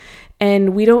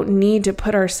And we don't need to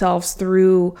put ourselves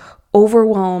through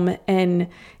overwhelm and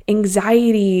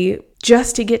anxiety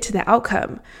just to get to the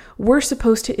outcome. We're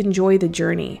supposed to enjoy the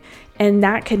journey. And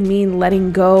that can mean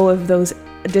letting go of those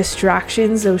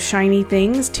distractions, those shiny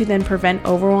things, to then prevent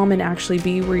overwhelm and actually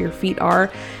be where your feet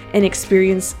are and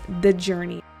experience the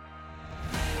journey.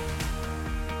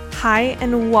 Hi,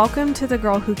 and welcome to the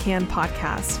Girl Who Can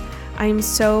podcast. I am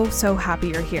so happy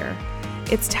you're here.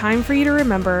 It's time for you to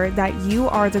remember that you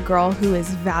are the girl who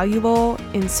is valuable,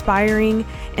 inspiring,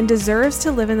 and deserves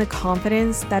to live in the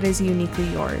confidence that is uniquely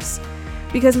yours.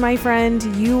 Because my friend,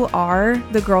 you are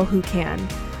the girl who can.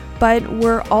 But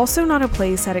we're also not a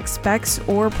place that expects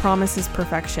or promises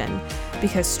perfection,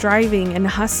 because striving and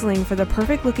hustling for the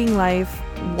perfect looking life,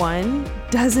 1,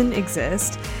 doesn't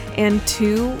exist, and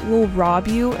 2, will rob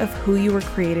you of who you were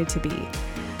created to be.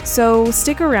 So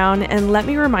stick around and let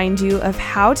me remind you of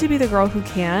how to be the girl who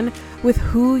can with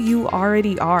who you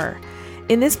already are.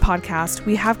 In this podcast,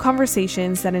 we have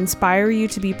conversations that inspire you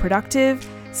to be productive,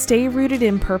 stay rooted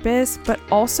in purpose, but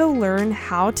also learn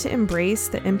how to embrace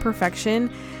the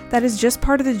imperfection that is just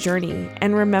part of the journey,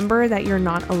 and remember that you're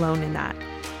not alone in that.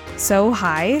 So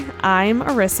hi, I'm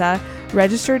Arissa,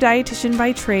 registered dietitian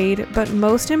by trade, but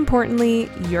most importantly,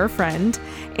 your friend,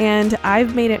 and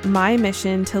I've made it my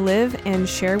mission to live and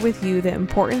share with you the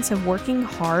importance of working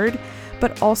hard,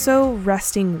 but also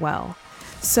resting well.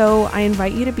 So I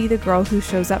invite you to be the girl who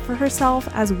shows up for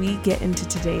herself as we get into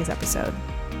today's episode.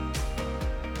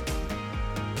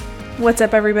 What's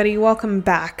up, everybody? Welcome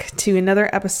back to another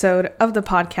episode of the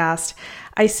podcast.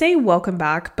 I say welcome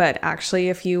back, but actually,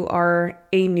 if you are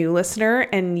a new listener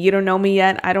and you don't know me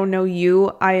yet, I don't know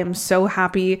you, I am so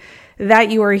happy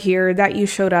that you are here, that you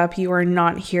showed up. You are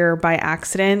not here by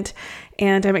accident.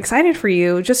 And I'm excited for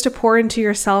you just to pour into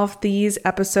yourself. These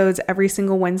episodes every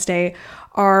single Wednesday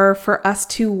are for us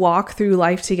to walk through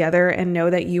life together and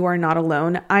know that you are not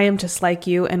alone. I am just like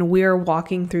you, and we're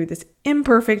walking through this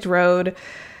imperfect road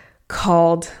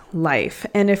called life.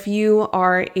 And if you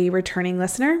are a returning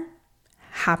listener,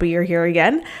 happy you're here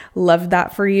again. Love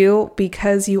that for you,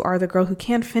 because you are the girl who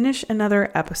can finish another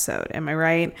episode. Am I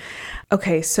right?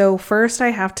 Okay, so first I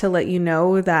have to let you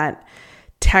know that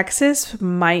Texas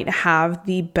might have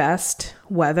the best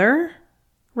weather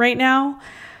right now,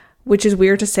 which is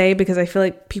weird to say because I feel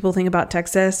like people think about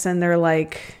Texas and they're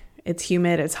like, it's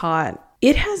humid, it's hot.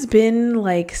 It has been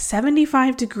like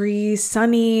 75 degrees,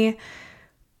 sunny.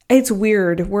 It's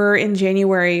weird. We're in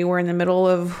January. We're in the middle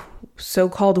of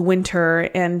so-called winter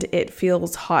and it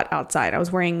feels hot outside. I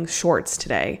was wearing shorts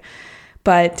today,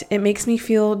 but it makes me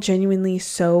feel genuinely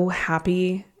so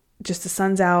happy. Just the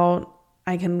sun's out.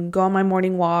 I can go on my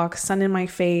morning walk, sun in my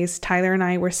face. Tyler and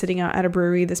I were sitting out at a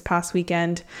brewery this past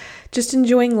weekend, just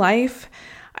enjoying life.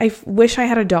 I wish I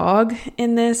had a dog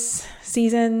in this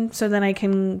season so then I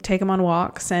can take him on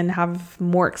walks and have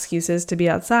more excuses to be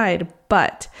outside.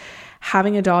 But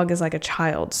having a dog is like a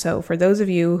child. So for those of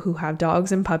you who have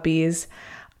dogs and puppies,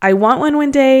 I want one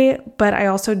day, but I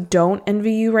also don't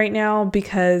envy you right now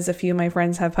because a few of my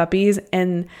friends have puppies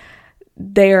and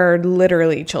they are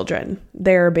literally children.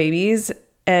 They're babies,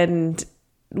 and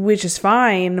which is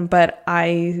fine, but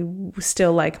I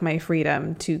still like my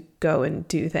freedom to go and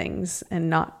do things and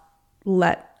not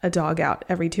let a dog out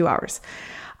every 2 hours.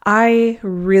 I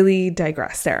really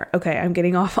digress there. Okay, I'm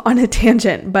getting off on a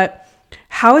tangent, but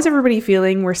how is everybody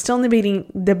feeling? We're still in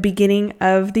the beginning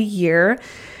of the year.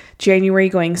 January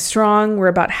going strong. We're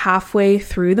about halfway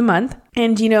through the month.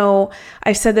 And you know,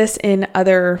 I've said this in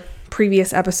other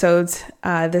previous episodes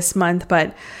this month,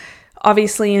 but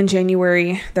obviously in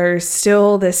January, there's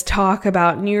still this talk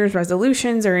about New Year's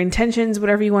resolutions or intentions,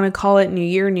 whatever you want to call it, new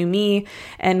year, new me.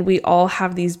 And we all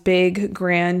have these big,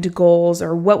 grand goals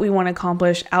or what we want to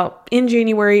accomplish out in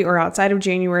January or outside of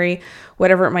January,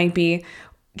 whatever it might be.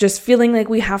 Just feeling like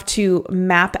we have to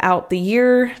map out the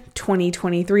year.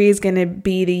 2023 is going to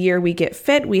be the year we get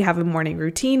fit. We have a morning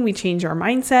routine. We change our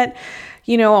mindset,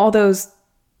 you know, all those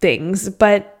things.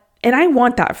 And I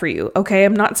want that for you. Okay.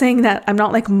 I'm not saying that, I'm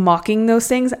not like mocking those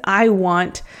things. I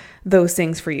want those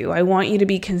things for you. I want you to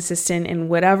be consistent in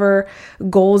whatever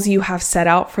goals you have set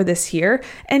out for this year.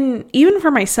 And even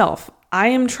for myself, I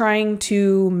am trying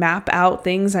to map out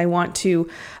things I want to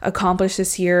accomplish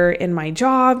this year in my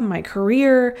job, my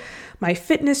career, my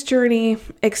fitness journey,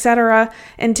 etc.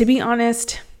 And to be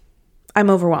honest, I'm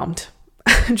overwhelmed.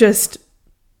 Just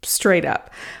straight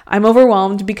up. I'm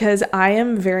overwhelmed because I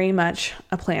am very much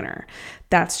a planner.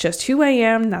 That's just who I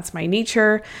am. That's my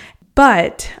nature.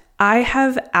 But I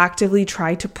have actively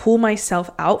tried to pull myself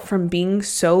out from being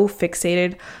so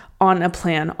fixated on a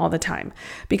plan all the time.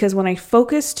 Because when I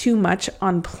focus too much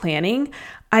on planning,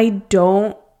 I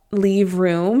don't leave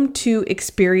room to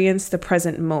experience the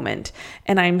present moment.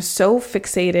 And I'm so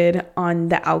fixated on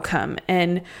the outcome.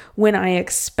 And when I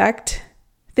expect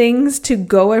things to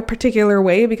go a particular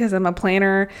way because I'm a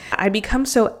planner, I become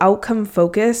so outcome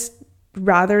focused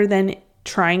rather than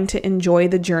trying to enjoy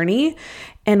the journey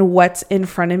and what's in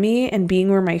front of me and being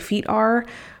where my feet are.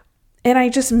 And I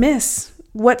just miss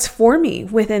what's for me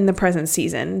within the present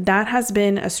season. That has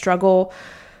been a struggle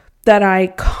that I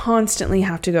constantly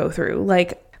have to go through.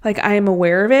 Like I am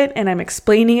aware of it and I'm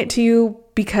explaining it to you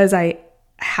because I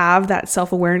have that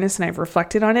self-awareness and I've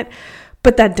reflected on it,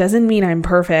 but that doesn't mean I'm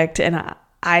perfect. And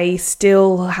I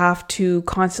still have to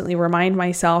constantly remind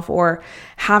myself, or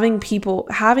having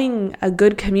a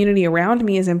good community around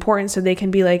me is important so they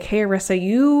can be like, hey, Arissa,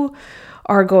 you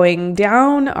are going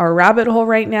down a rabbit hole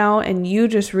right now and you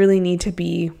just really need to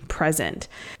be present.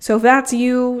 So if that's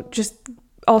you, just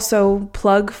also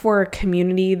plug for a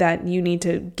community that you need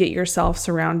to get yourself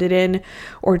surrounded in,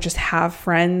 or just have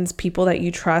friends, people that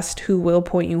you trust who will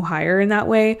point you higher in that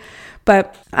way.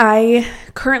 But I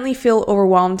currently feel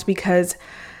overwhelmed because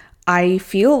I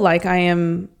feel like I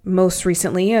am most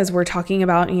recently, as we're talking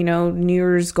about, New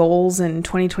Year's goals in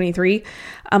 2023,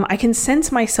 I can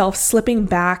sense myself slipping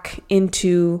back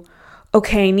into,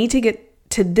 okay, I need to get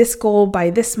to this goal by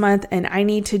this month, and I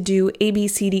need to do A, B,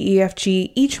 C, D, E, F,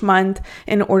 G each month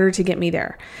in order to get me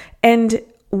there. And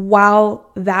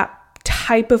while that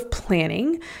type of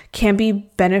planning can be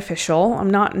beneficial, I'm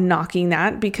not knocking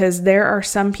that, because there are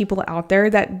some people out there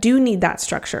that do need that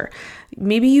structure.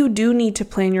 Maybe you do need to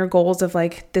plan your goals of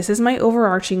like, this is my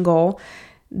overarching goal.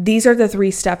 These are the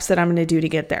 3 steps that I'm going to do to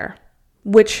get there,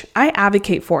 which I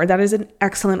advocate for. That is an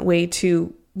excellent way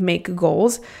to make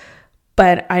goals.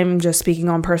 But I'm just speaking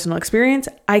on personal experience.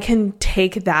 I can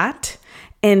take that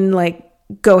and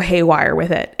go haywire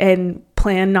with it and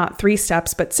plan not 3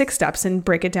 steps, but 6 steps and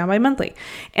break it down by monthly.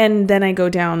 And then I go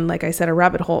down, like I said, a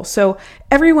rabbit hole. So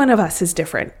every one of us is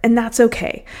different, and that's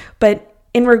okay. But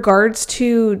in regards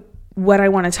to what I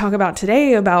want to talk about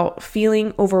today about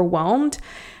feeling overwhelmed,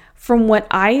 from what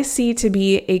I see to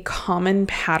be a common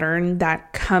pattern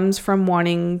that comes from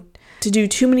wanting to do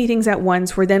too many things at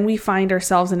once, where then we find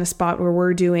ourselves in a spot where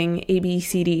we're doing A, B,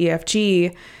 C, D, E, F,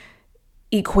 G,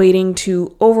 equating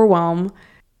to overwhelm.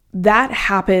 That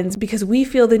happens because we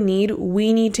feel the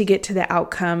we need to get to the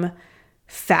outcome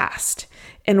fast.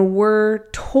 And we're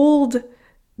told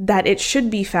that it should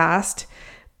be fast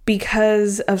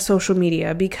because of social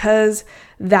media, because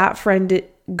that friend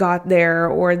got there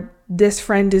or this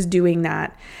friend is doing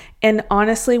that. And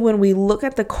honestly, when we look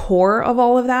at the core of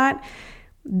all of that,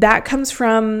 that comes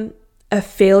from a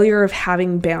failure of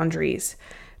having boundaries,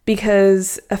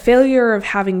 because a failure of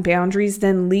having boundaries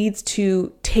then leads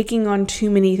to taking on too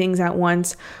many things at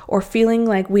once, or feeling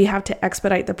like we have to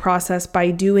expedite the process by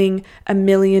doing a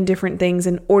million different things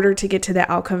in order to get to the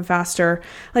outcome faster.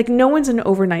 Like, no one's an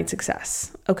overnight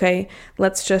success. Okay.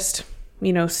 Let's just,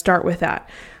 start with that.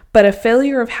 But a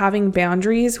failure of having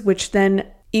boundaries, which then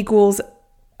equals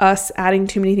us adding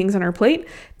too many things on our plate,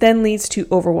 then leads to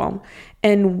overwhelm.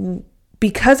 And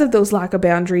because of those lack of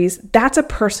boundaries, that's a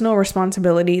personal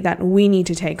responsibility that we need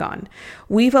to take on.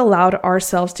 We've allowed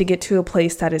ourselves to get to a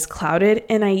place that is clouded,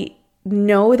 and I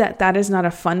know that that is not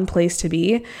a fun place to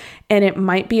be. And it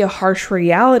might be a harsh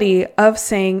reality of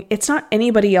saying it's not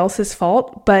anybody else's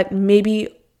fault, but maybe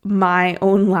my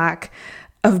own lack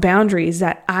of boundaries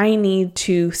that I need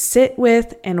to sit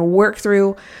with and work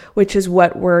through, which is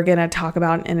what we're going to talk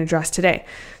about and address today.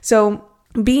 So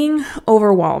being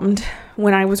overwhelmed,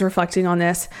 when I was reflecting on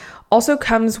this, also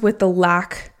comes with the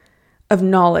lack of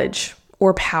knowledge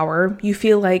or power you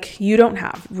feel like you don't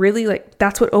have. Really,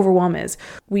 that's what overwhelm is.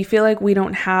 We feel like we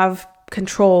don't have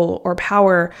control or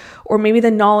power, or maybe the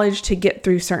knowledge to get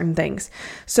through certain things.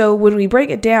 So when we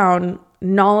break it down,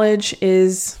 knowledge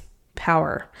is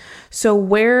power. So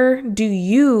where do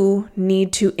you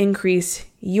need to increase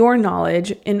your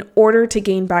knowledge in order to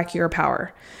gain back your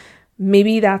power?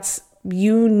 Maybe that's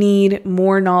you need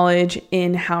more knowledge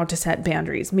in how to set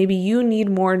boundaries. Maybe you need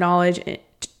more knowledge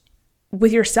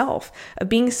with yourself, of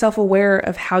being self-aware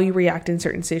of how you react in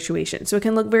certain situations. So it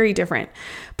can look very different.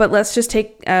 But let's just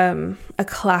take a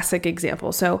classic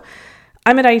example. So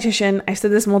I'm a dietitian. I've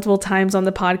said this multiple times on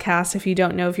the podcast. If you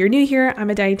don't know, if you're new here, I'm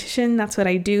a dietitian. That's what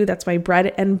I do. That's my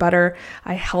bread and butter.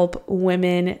 I help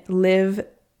women live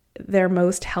their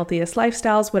most healthiest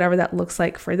lifestyles, whatever that looks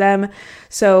like for them.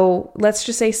 So let's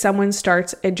just say someone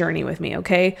starts a journey with me,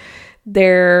 okay?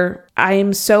 I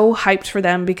am so hyped for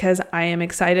them because I am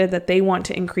excited that they want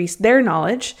to increase their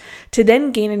knowledge to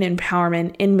then gain an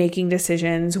empowerment in making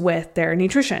decisions with their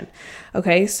nutrition.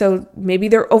 Okay, so maybe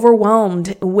they're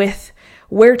overwhelmed with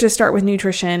where to start with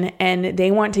nutrition, and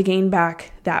they want to gain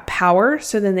back that power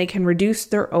so then they can reduce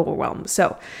their overwhelm.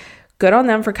 So good on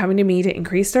them for coming to me to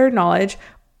increase their knowledge,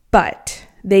 but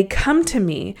they come to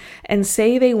me and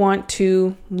say they want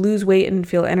to lose weight and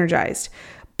feel energized.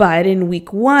 But in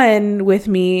week 1 with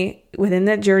me, within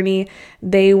that journey,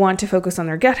 they want to focus on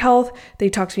their gut health. They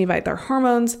talk to me about their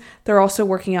hormones. They're also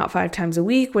working out 5 times a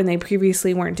week when they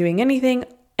previously weren't doing anything.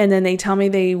 And then they tell me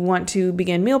they want to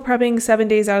begin meal prepping 7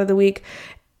 days out of the week.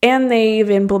 And they've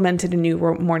implemented a new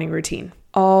morning routine.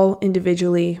 All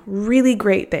individually really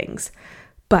great things.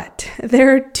 But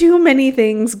there are too many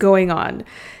things going on.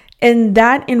 And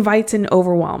that invites an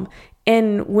overwhelm.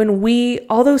 And when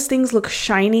all those things look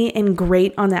shiny and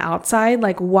great on the outside,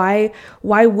 like why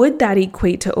would that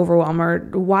equate to overwhelm? Or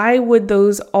why would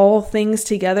those all things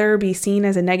together be seen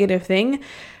as a negative thing?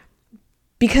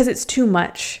 Because it's too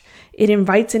much. It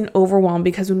invites an overwhelm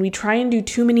because when we try and do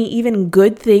too many even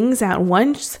good things at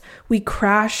once, we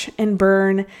crash and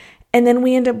burn. And then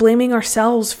we end up blaming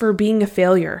ourselves for being a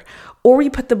failure. Or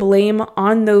we put the blame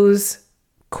on those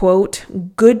quote,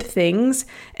 good things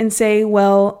and say,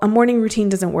 well, a morning routine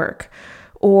doesn't work,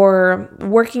 or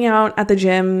working out at the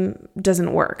gym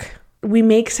doesn't work. We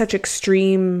make such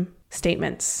extreme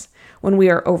statements when we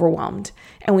are overwhelmed,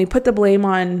 and we put the blame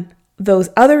on those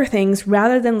other things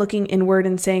rather than looking inward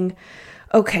and saying,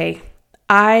 okay,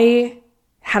 I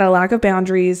had a lack of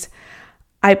boundaries.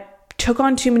 I took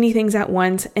on too many things at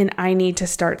once, and I need to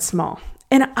start small.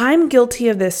 And I'm guilty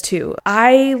of this too.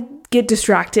 I get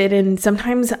distracted, and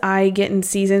sometimes I get in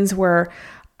seasons where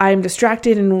I'm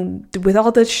distracted and with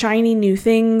all the shiny new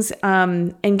things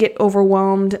and get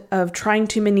overwhelmed of trying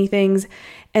too many things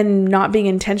and not being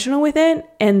intentional with it,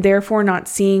 and therefore not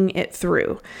seeing it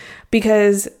through.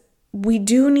 Because we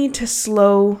do need to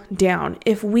slow down.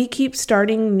 If we keep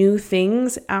starting new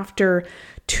things after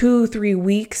 2-3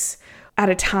 weeks at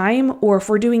a time, or if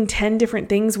we're doing 10 different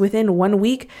things within 1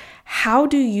 week, how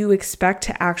do you expect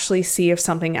to actually see if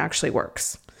something actually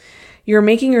works? You're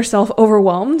making yourself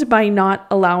overwhelmed by not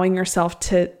allowing yourself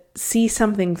to see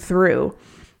something through.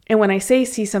 And when I say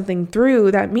see something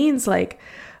through, that means like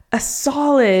a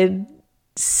solid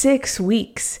 6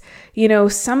 weeks,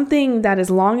 something that is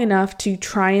long enough to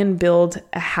try and build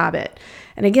a habit.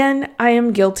 And again, I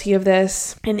am guilty of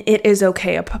this, and it is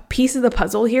okay. A piece of the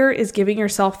puzzle here is giving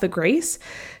yourself the grace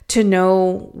to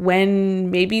know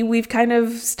when maybe we've kind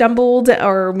of stumbled,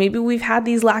 or maybe we've had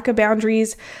these lack of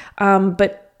boundaries,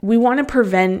 but we want to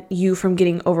prevent you from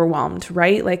getting overwhelmed,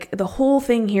 right? Like the whole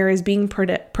thing here is being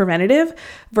preventative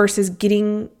versus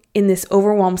getting in this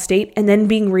overwhelmed state and then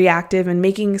being reactive and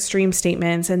making extreme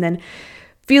statements and then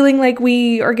feeling like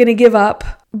we are going to give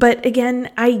up. But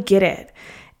again, I get it.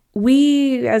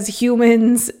 We as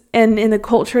humans and in the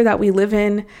culture that we live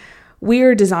in, we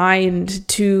are designed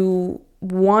to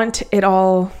want it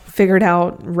all figured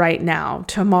out right now,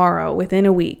 tomorrow, within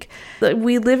a week.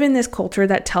 We live in this culture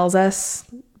that tells us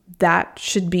that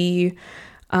should be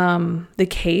the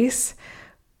case.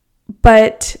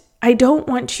 But I don't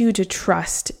want you to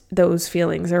trust those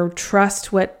feelings or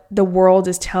trust what the world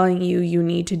is telling you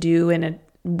need to do in a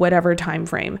whatever time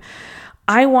frame.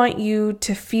 I want you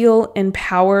to feel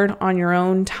empowered on your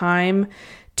own time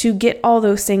to get all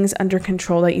those things under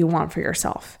control that you want for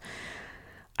yourself.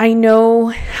 I know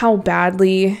how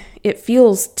badly it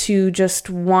feels to just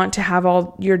want to have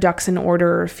all your ducks in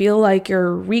order, or feel like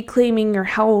you're reclaiming your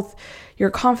health,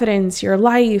 your confidence, your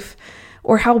life,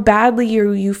 or how badly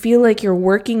you feel like you're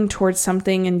working towards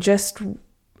something and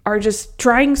are just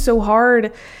trying so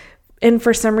hard. And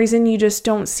for some reason, you just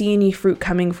don't see any fruit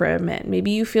coming from it. Maybe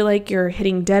you feel like you're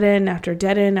hitting dead end after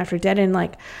dead end after dead end.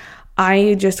 Like,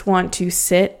 I just want to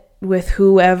sit with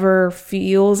whoever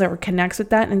feels or connects with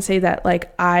that and say that,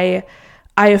 like, I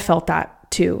have felt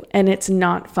that too. And it's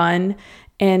not fun.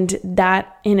 And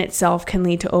that in itself can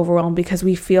lead to overwhelm because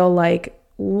we feel like,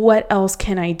 what else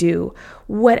can I do?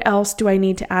 What else do I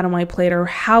need to add on my plate? Or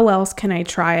how else can I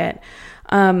try it?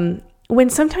 When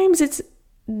sometimes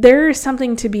there is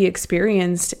something to be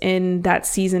experienced in that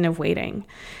season of waiting.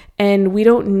 And we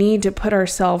don't need to put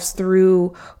ourselves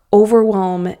through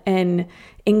overwhelm and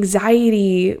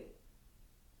anxiety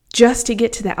just to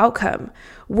get to the outcome.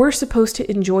 We're supposed to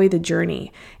enjoy the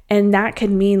journey. And that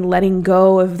can mean letting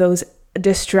go of those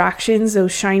distractions,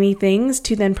 those shiny things,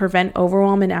 to then prevent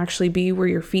overwhelm and actually be where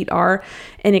your feet are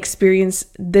and experience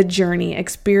the journey,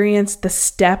 experience the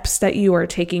steps that you are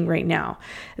taking right now.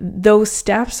 Those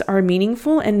steps are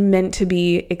meaningful and meant to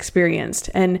be experienced.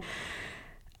 And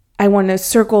I want to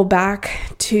circle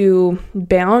back to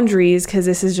boundaries because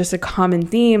this is just a common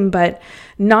theme, but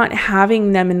not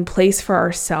having them in place for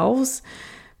ourselves,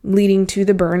 leading to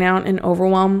the burnout and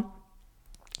overwhelm.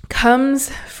 comes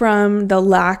from the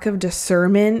lack of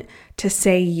discernment to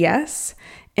say yes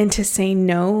and to say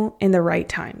no in the right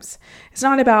times. It's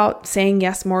not about saying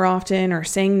yes more often or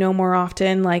saying no more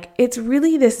often. Like, it's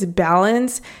really this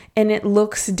balance, and it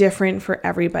looks different for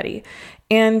everybody.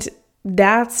 And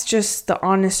that's just the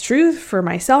honest truth for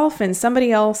myself and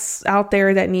somebody else out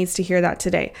there that needs to hear that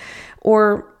today.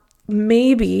 Or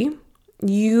maybe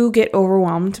you get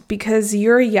overwhelmed because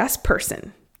you're a yes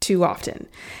person too often.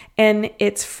 And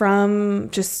it's from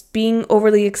just being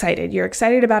overly excited. You're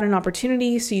excited about an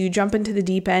opportunity, so you jump into the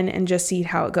deep end and just see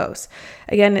how it goes.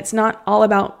 Again, it's not all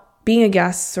about being a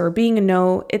yes or being a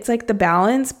no. It's like the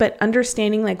balance, but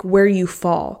understanding like where you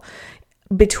fall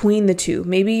between the two.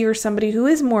 Maybe you're somebody who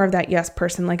is more of that yes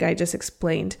person, like I just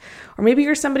explained. Or maybe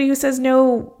you're somebody who says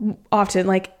no often.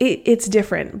 Like it's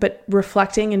different, but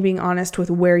reflecting and being honest with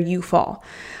where you fall.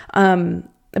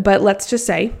 But let's just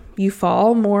say you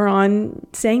fall more on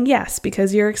saying yes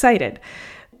because you're excited.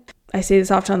 I say this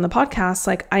often on the podcast,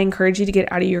 like I encourage you to get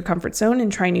out of your comfort zone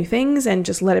and try new things and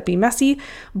just let it be messy.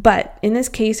 But in this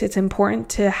case, it's important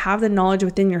to have the knowledge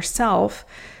within yourself,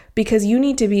 because you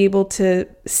need to be able to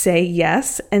say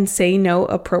yes and say no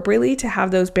appropriately to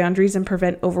have those boundaries and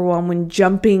prevent overwhelm when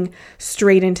jumping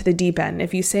straight into the deep end.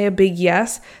 If you say a big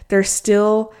yes, there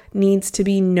still needs to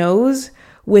be no's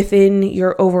within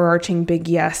your overarching big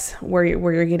yes where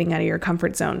you're getting out of your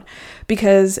comfort zone.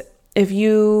 Because if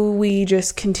we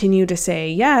just continue to say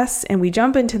yes and we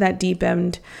jump into that deep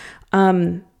end,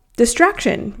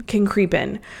 distraction can creep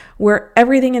in where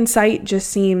everything in sight just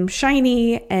seems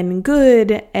shiny and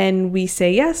good, and we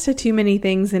say yes to too many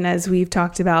things. And as we've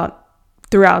talked about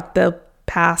throughout the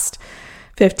past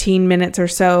 15 minutes or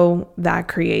so, that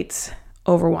creates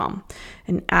overwhelm.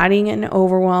 And adding an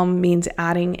overwhelm means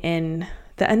adding in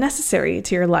the unnecessary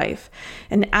to your life.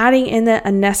 And adding in the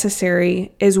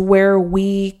unnecessary is where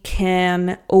we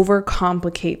can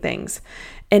overcomplicate things.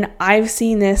 And I've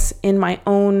seen this in my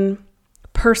own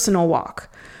personal walk.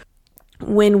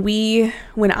 When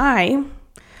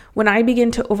I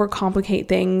begin to overcomplicate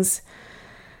things,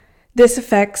 this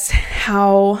affects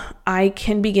how I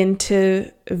can begin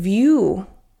to view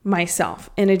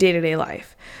myself in a day-to-day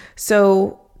life.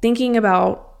 So thinking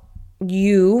about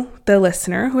you, the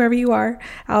listener, whoever you are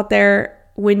out there,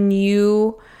 when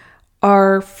you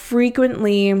are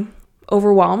frequently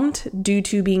overwhelmed due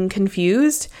to being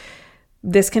confused,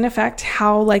 this can affect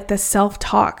how like the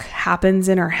self-talk happens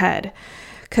in our head.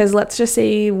 Because let's just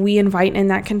say we invite in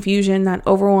that confusion, that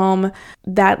overwhelm,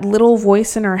 that little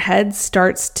voice in our head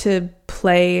starts to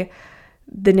play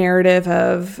the narrative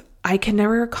of, I can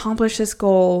never accomplish this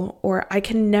goal, or I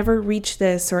can never reach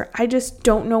this, or I just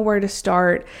don't know where to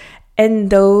start. And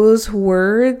those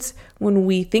words, when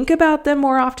we think about them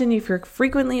more often, if you're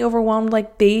frequently overwhelmed,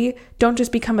 like they don't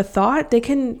just become a thought, they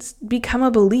can become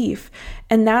a belief.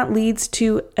 And that leads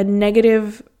to a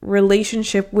negative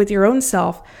relationship with your own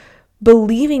self,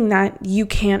 believing that you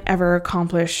can't ever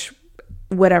accomplish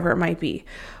whatever it might be,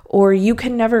 or you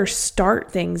can never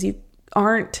start things. You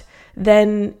aren't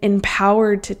then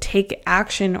empowered to take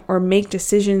action or make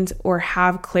decisions or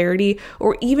have clarity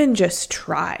or even just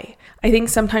try. I think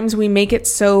sometimes we make it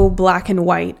so black and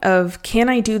white of, can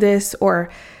I do this or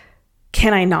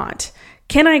can I not?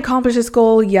 Can I accomplish this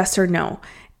goal? Yes or no?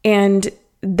 And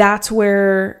that's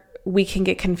where we can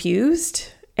get confused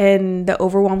and the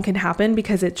overwhelm can happen,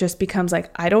 because it just becomes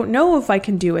like, I don't know if I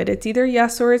can do it. It's either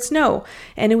yes or it's no.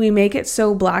 And we make it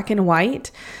so black and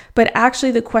white, but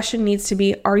actually the question needs to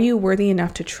be, are you worthy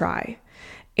enough to try?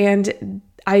 And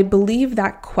I believe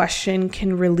that question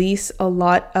can release a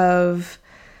lot of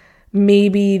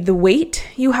maybe the weight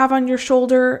you have on your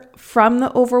shoulder from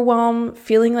the overwhelm,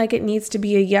 feeling like it needs to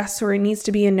be a yes or it needs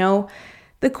to be a no.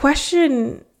 The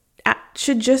question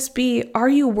should just be, are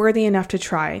you worthy enough to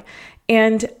try?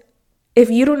 And if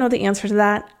you don't know the answer to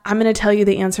that, I'm going to tell you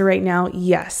the answer right now.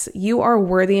 Yes, you are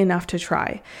worthy enough to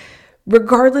try.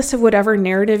 Regardless of whatever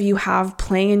narrative you have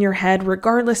playing in your head,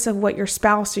 regardless of what your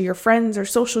spouse or your friends or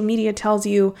social media tells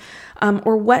you,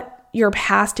 or what your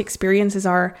past experiences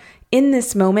are, in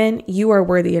this moment, you are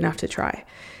worthy enough to try.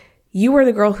 You are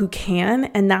the girl who can,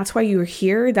 and that's why you're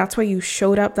here. That's why you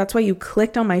showed up. That's why you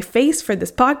clicked on my face for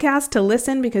this podcast to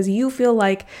listen, because you feel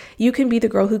like you can be the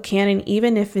girl who can. And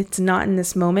even if it's not in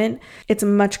this moment, it's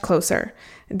much closer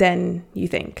than you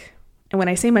think. And when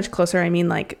I say much closer, I mean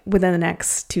like within the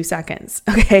next 2 seconds,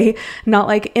 okay? Not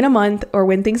like in a month or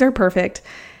when things are perfect.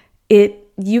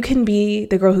 You can be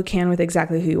the girl who can with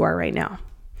exactly who you are right now.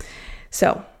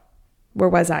 So, where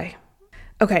was I?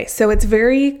 Okay, so it's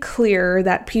very clear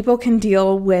that people can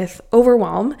deal with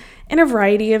overwhelm in a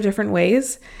variety of different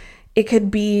ways. It could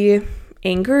be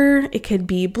anger. It could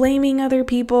be blaming other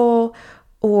people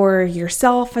or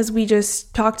yourself, as we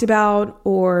just talked about,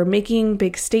 or making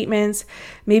big statements.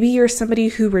 Maybe you're somebody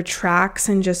who retracts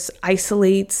and just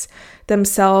isolates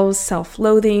themselves,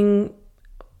 self-loathing,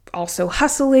 also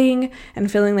hustling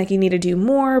and feeling like you need to do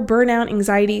more, burnout,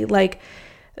 anxiety, like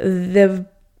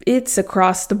it's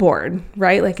across the board,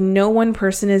 right? Like no one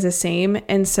person is the same.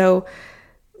 And so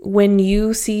when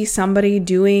you see somebody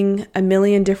doing a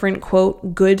million different,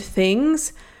 quote, good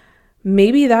things,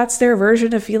 maybe that's their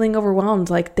version of feeling overwhelmed.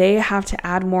 Like they have to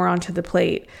add more onto the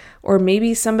plate. Or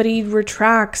maybe somebody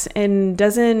retracts and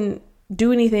doesn't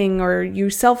do anything, or you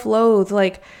self-loathe.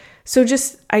 Like, so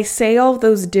just, I say all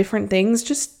those different things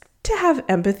just to have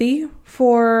empathy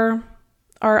for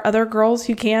our other girls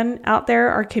who can out there,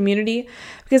 our community,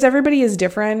 because everybody is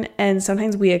different. And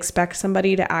sometimes we expect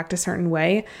somebody to act a certain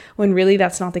way when really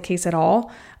that's not the case at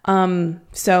all.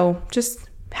 So just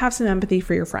have some empathy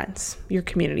for your friends, your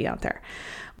community out there.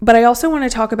 But I also want to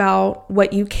talk about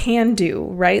what you can do,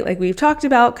 right? Like we've talked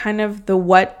about kind of the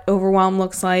what overwhelm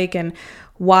looks like and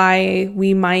why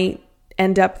we might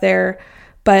end up there,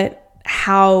 but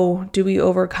how do we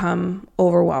overcome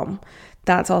overwhelm?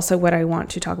 That's also what I want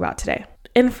to talk about today.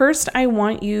 And first, I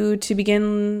want you to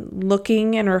begin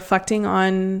looking and reflecting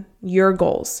on your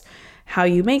goals, how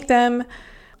you make them.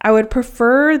 I would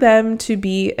prefer them to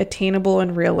be attainable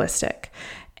and realistic,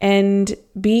 and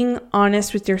being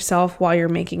honest with yourself while you're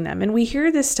making them. And we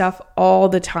hear this stuff all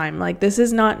the time. Like this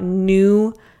is not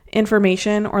new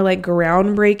information or like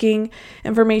groundbreaking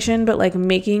information, but like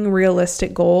making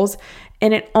realistic goals.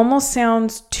 And it almost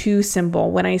sounds too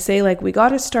simple when I say like, we got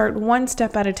to start one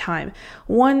step at a time,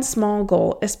 one small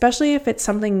goal, especially if it's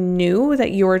something new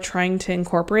that you're trying to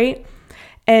incorporate.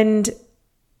 And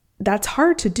that's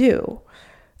hard to do,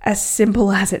 as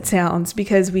simple as it sounds,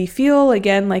 because we feel,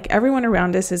 again, like everyone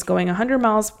around us is going 100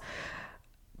 miles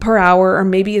per hour, or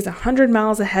maybe is 100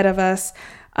 miles ahead of us.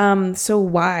 So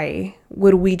why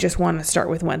would we just want to start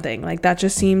with one thing? Like that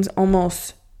just seems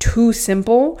almost too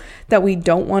simple that we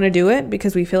don't want to do it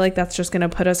because we feel like that's just going to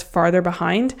put us farther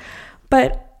behind.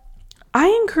 But I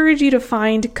encourage you to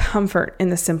find comfort in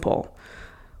the simple.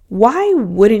 Why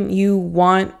wouldn't you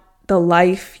want the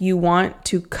life you want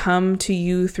to come to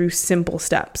you through simple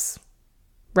steps,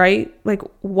 right? Like,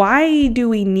 why do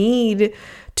we need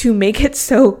to make it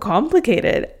so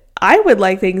complicated? I would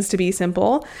like things to be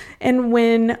simple. And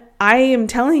when I am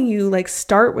telling you, like,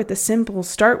 start with the simple,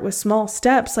 start with small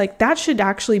steps, like that should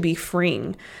actually be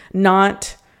freeing,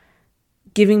 not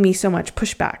giving me so much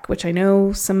pushback, which I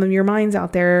know some of your minds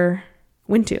out there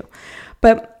went to.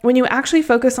 But when you actually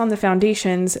focus on the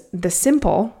foundations, the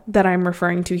simple that I'm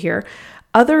referring to here,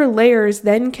 other layers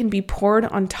then can be poured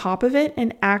on top of it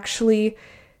and actually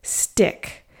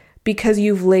stick because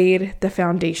you've laid the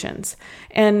foundations.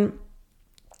 And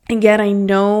again, I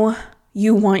know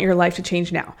you want your life to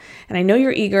change now. And I know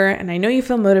you're eager and I know you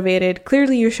feel motivated.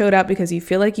 Clearly you showed up because you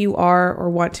feel like you are or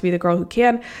want to be the girl who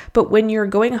can. But when you're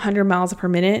going 100 miles per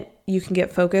minute, you can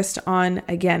get focused on,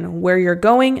 again, where you're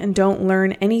going and don't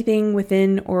learn anything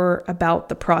within or about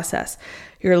the process.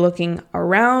 You're looking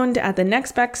around at the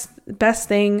next best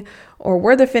thing or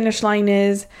where the finish line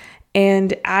is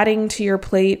and adding to your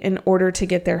plate in order to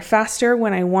get there faster,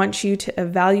 when I want you to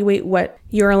evaluate what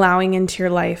you're allowing into your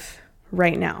life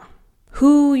right now.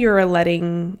 Who you're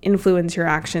letting influence your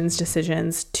actions,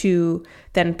 decisions to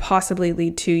then possibly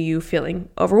lead to you feeling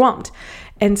overwhelmed.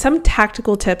 And some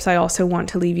tactical tips I also want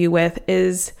to leave you with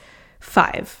is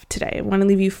 5 today. I want to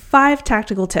leave you 5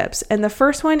 tactical tips. And the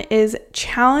first one is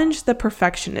challenge the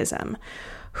perfectionism.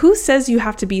 Who says you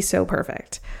have to be so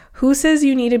perfect? Who says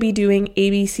you need to be doing A,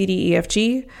 B, C, D, E, F,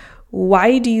 G?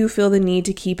 Why do you feel the need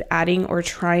to keep adding or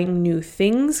trying new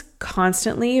things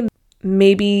constantly?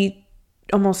 Maybe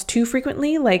almost too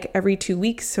frequently, like every 2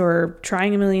 weeks, or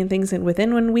trying a million things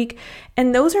within 1 week.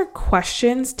 And those are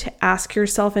questions to ask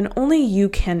yourself, and only you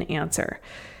can answer.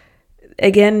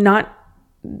 Again, not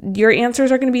your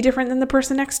answers are going to be different than the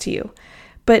person next to you,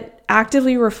 but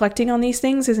actively reflecting on these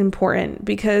things is important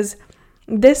because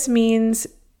this means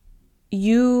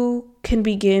you can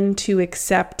begin to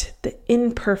accept the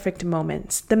imperfect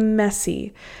moments, the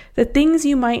messy, the things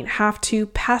you might have to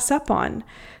pass up on,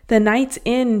 the nights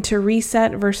in to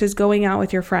reset versus going out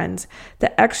with your friends,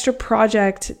 the extra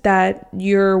project that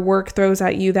your work throws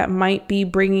at you that might be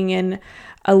bringing in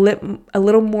a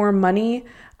little more money,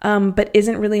 but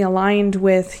isn't really aligned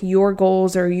with your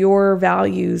goals or your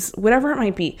values, whatever it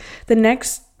might be. The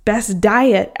next best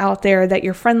diet out there that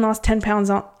your friend lost 10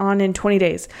 pounds on in 20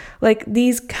 days. Like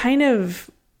these kind of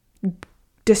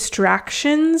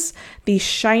distractions, these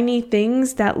shiny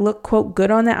things that look, quote,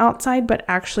 good on the outside, but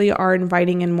actually are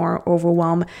inviting in more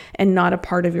overwhelm and not a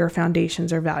part of your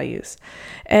foundations or values.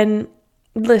 And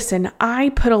listen, I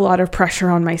put a lot of pressure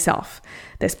on myself,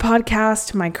 this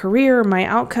podcast, my career, my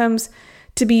outcomes,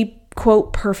 to be,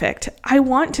 quote, perfect. I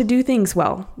want to do things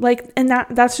well. And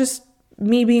that's just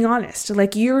me being honest.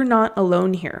 You're not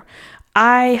alone here.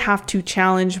 I have to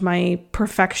challenge my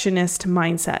perfectionist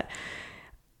mindset.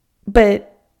 But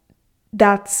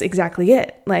that's exactly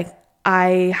it.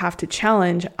 I have to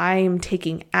challenge, I am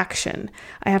taking action.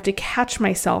 I have to catch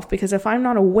myself, because if I'm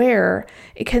not aware,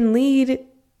 it can lead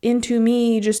into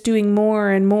me just doing more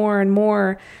and more and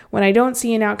more when I don't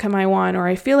see an outcome I want, or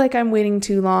I feel like I'm waiting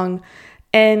too long,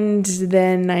 and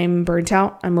then I'm burnt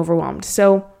out, I'm overwhelmed.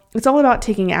 So it's all about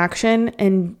taking action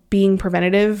and being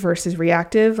preventative versus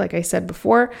reactive, like I said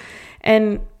before.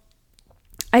 And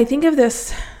I think of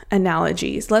this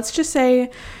analogies. Let's just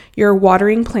say you're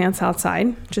watering plants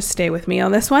outside. Just stay with me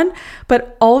on this one.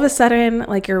 But all of a sudden,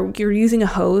 you're using a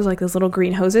hose, like those little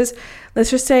green hoses.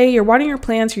 Let's just say you're watering your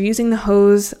plants, you're using the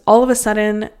hose. All of a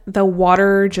sudden, the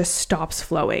water just stops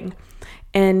flowing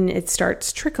and it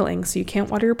starts trickling. So you can't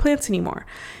water your plants anymore.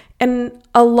 And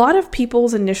a lot of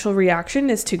people's initial reaction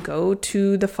is to go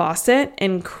to the faucet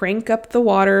and crank up the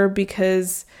water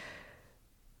because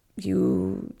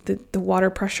the water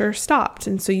pressure stopped.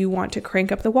 And so you want to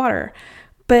crank up the water.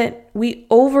 But we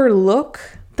overlook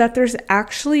that there's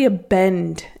actually a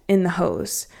bend in the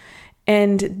hose.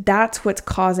 And that's what's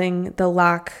causing the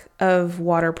lack of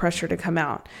water pressure to come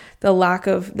out, the lack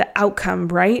of the outcome,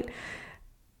 right?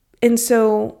 And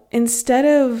so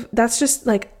that's just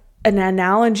an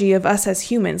analogy of us as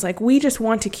humans. We just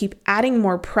want to keep adding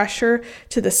more pressure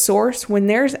to the source when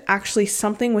there's actually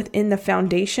something within the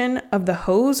foundation of the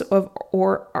hose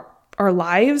or our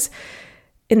lives,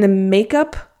 in the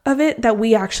makeup of it, that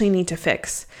we actually need to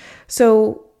fix.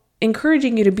 So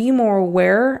encouraging you to be more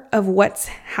aware of what's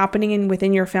happening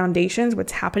within your foundations,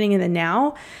 what's happening in the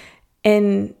now,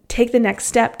 and take the next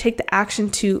step, take the action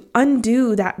to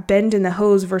undo that bend in the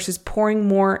hose versus pouring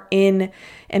more in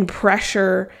and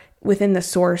pressure within the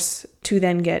source to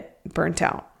then get burnt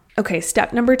out. Okay,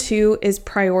 step number 2 is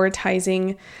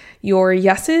prioritizing your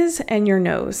yeses and your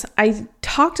nos. I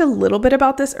talked a little bit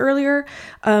about this earlier,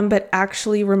 but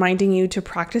actually reminding you to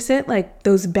practice it,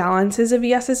 those balances of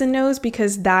yeses and nos,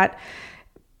 because that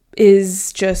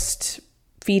is just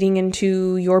feeding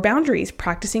into your boundaries,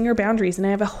 practicing your boundaries. And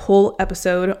I have a whole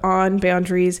episode on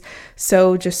boundaries.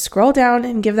 So just scroll down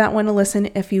and give that one a listen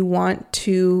if you want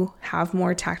to have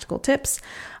more tactical tips,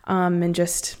 and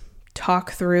just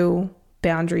talk through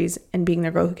boundaries and being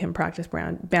the girl who can practice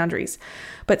boundaries.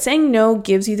 But saying no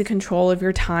gives you the control of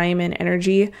your time and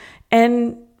energy.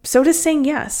 And so does saying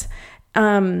yes.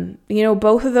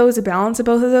 Both of those, a balance of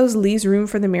both of those leaves room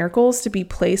for the miracles to be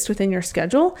placed within your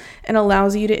schedule and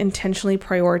allows you to intentionally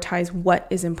prioritize what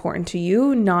is important to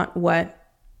you, not what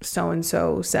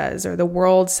so-and-so says or the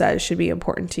world says should be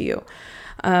important to you.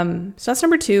 So that's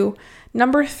number 2.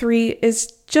 Number 3 is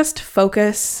just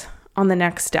focus on the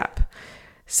next step.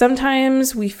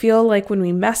 Sometimes we feel like when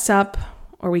we mess up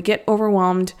or we get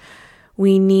overwhelmed,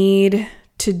 we need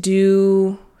to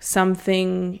do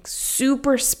something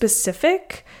super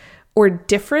specific or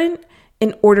different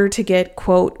in order to get,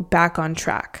 quote, back on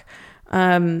track.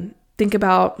 Think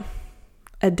about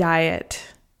a diet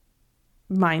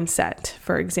mindset,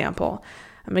 for example.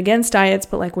 I'm against diets,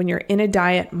 but when you're in a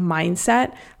diet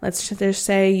mindset, let's just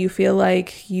say you feel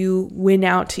like you went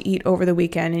out to eat over the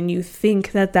weekend and you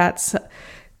think that that's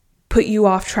put you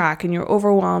off track and you're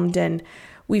overwhelmed, and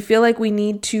we feel like we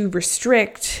need to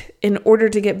restrict in order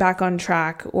to get back on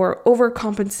track or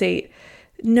overcompensate.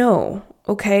 No,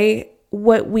 okay?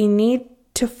 What we need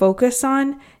to focus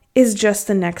on is just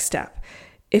the next step.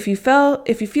 If you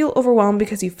feel overwhelmed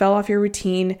because you fell off your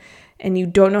routine and you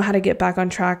don't know how to get back on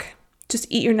track, just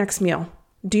eat your next meal,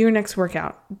 do your next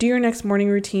workout, do your next morning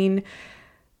routine.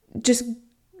 Just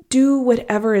do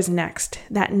whatever is next,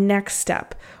 that next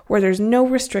step where there's no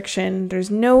restriction, there's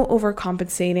no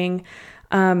overcompensating.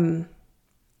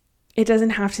 It doesn't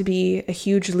have to be a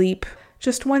huge leap,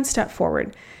 just one step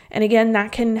forward. And again,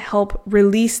 that can help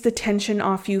release the tension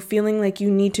off you feeling like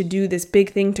you need to do this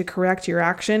big thing to correct your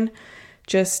action,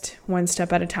 just one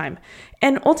step at a time.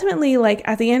 And ultimately,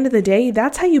 at the end of the day,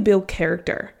 that's how you build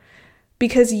character,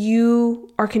 because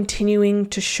you are continuing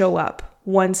to show up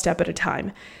one step at a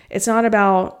time. It's not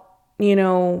about,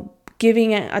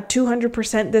 giving a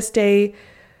 200% this day,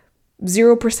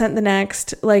 0% the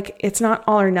next. It's not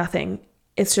all or nothing.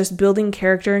 It's just building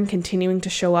character and continuing to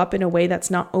show up in a way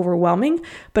that's not overwhelming,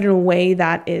 but in a way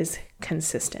that is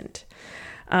consistent.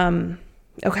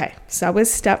 Okay, so that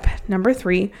was step number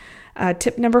 3.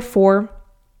 Tip number 4.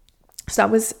 So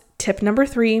that was tip number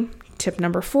 3. Tip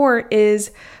number 4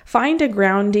 is find a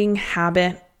grounding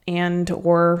habit and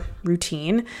or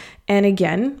routine. And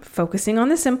again, focusing on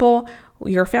the simple,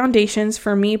 your foundations.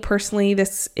 For me personally,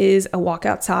 this is a walk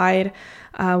outside,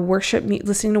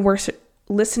 listening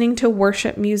to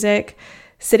worship music,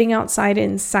 sitting outside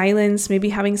in silence, maybe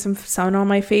having some sun on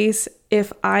my face.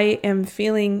 If I am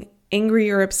feeling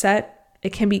angry or upset,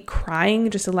 it can be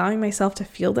crying, just allowing myself to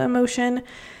feel the emotion.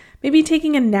 Maybe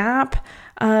taking a nap,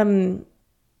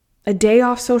 a day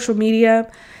off social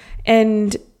media,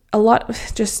 and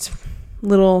just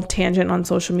little tangent on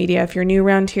social media. If you're new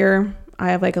around here, I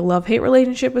have like a love-hate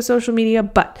relationship with social media,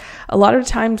 but a lot of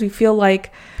times we feel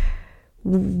like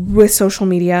with social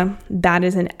media, that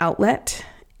is an outlet,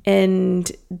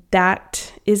 and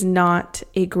that is not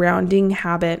a grounding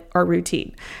habit or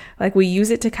routine. Like we use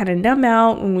it to kind of numb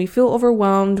out when we feel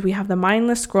overwhelmed. We have the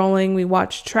mindless scrolling. We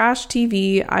watch trash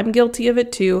TV. I'm guilty of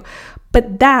it too.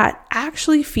 But that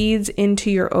actually feeds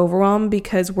into your overwhelm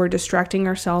because we're distracting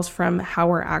ourselves from how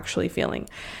we're actually feeling.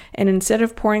 And instead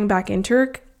of pouring back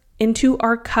into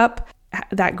our cup,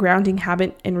 that grounding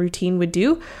habit and routine would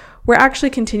do, we're actually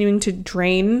continuing to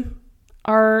drain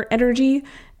our energy,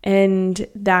 and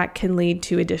that can lead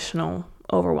to additional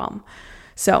overwhelm.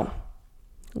 So,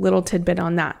 little tidbit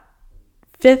on that.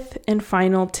 5th and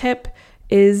final tip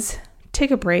is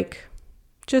take a break.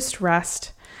 Just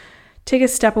rest. Take a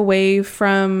step away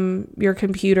from your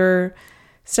computer,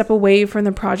 step away from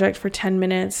the project for 10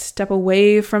 minutes, step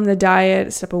away from the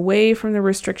diet, step away from the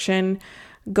restriction,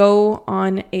 go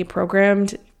on a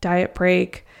programmed diet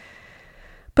break.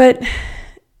 But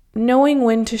knowing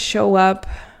when to show up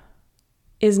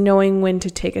is knowing when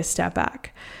to take a step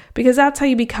back, because that's how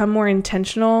you become more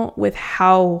intentional with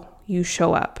how you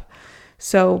show up.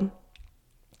 So,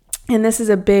 and this is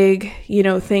a big,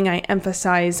 thing I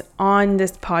emphasize on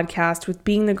this podcast with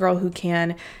being the girl who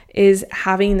can, is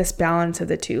having this balance of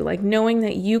the two, like knowing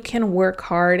that you can work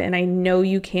hard, and I know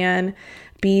you can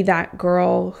be that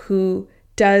girl who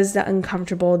does the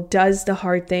uncomfortable, does the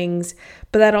hard things,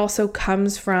 but that also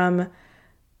comes from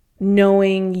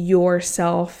knowing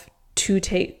yourself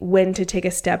when to take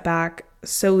a step back,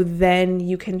 so then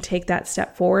you can take that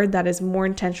step forward that is more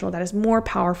intentional, that is more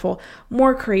powerful,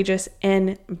 more courageous,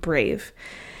 and brave.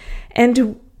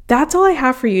 And that's all I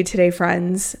have for you today,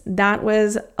 friends. That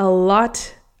was a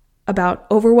lot about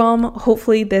overwhelm.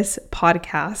 Hopefully this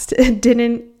podcast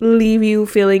didn't leave you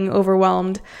feeling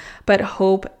overwhelmed, but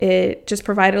hope it just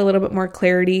provided a little bit more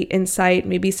clarity, insight,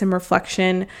 maybe some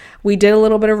reflection. We did a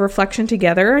little bit of reflection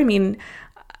together. I mean,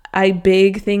 a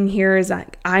big thing here is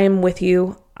that I am with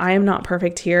you. I am not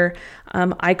perfect here.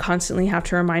 I constantly have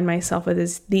to remind myself of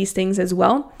these things as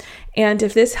well. And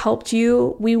if this helped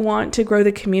you, we want to grow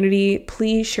the community.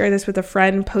 Please share this with a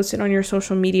friend, post it on your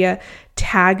social media,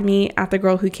 tag me at the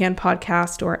Girl Who Can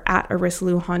podcast or at Arissa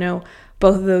Lujano.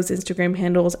 Both of those Instagram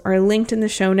handles are linked in the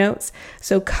show notes.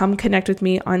 So come connect with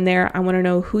me on there. I want to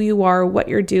know who you are, what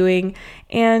you're doing,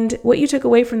 and what you took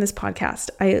away from this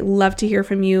podcast. I love to hear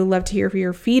from you, love to hear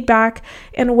your feedback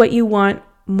and what you want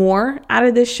more out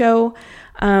of this show,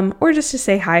 or just to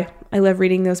say hi. I love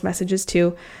reading those messages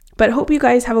too. But hope you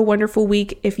guys have a wonderful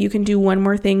week. If you can do one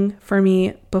more thing for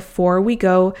me before we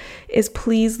go, is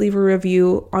please leave a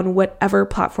review on whatever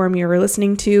platform you're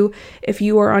listening to. If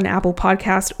you are on Apple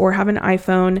Podcast or have an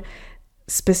iPhone,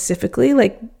 specifically,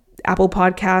 like Apple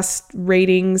Podcast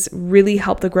ratings really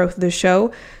help the growth of the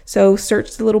show. So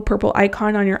search the little purple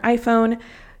icon on your iPhone,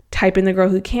 type in The Girl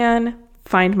Who Can,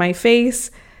 find my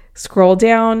face, scroll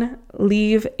down,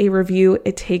 leave a review.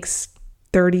 It takes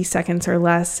 30 seconds or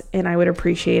less, and I would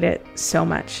appreciate it so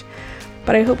much.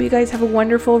 But I hope you guys have a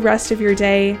wonderful rest of your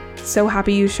day. So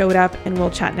happy you showed up, and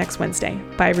we'll chat next Wednesday.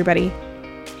 Bye, everybody.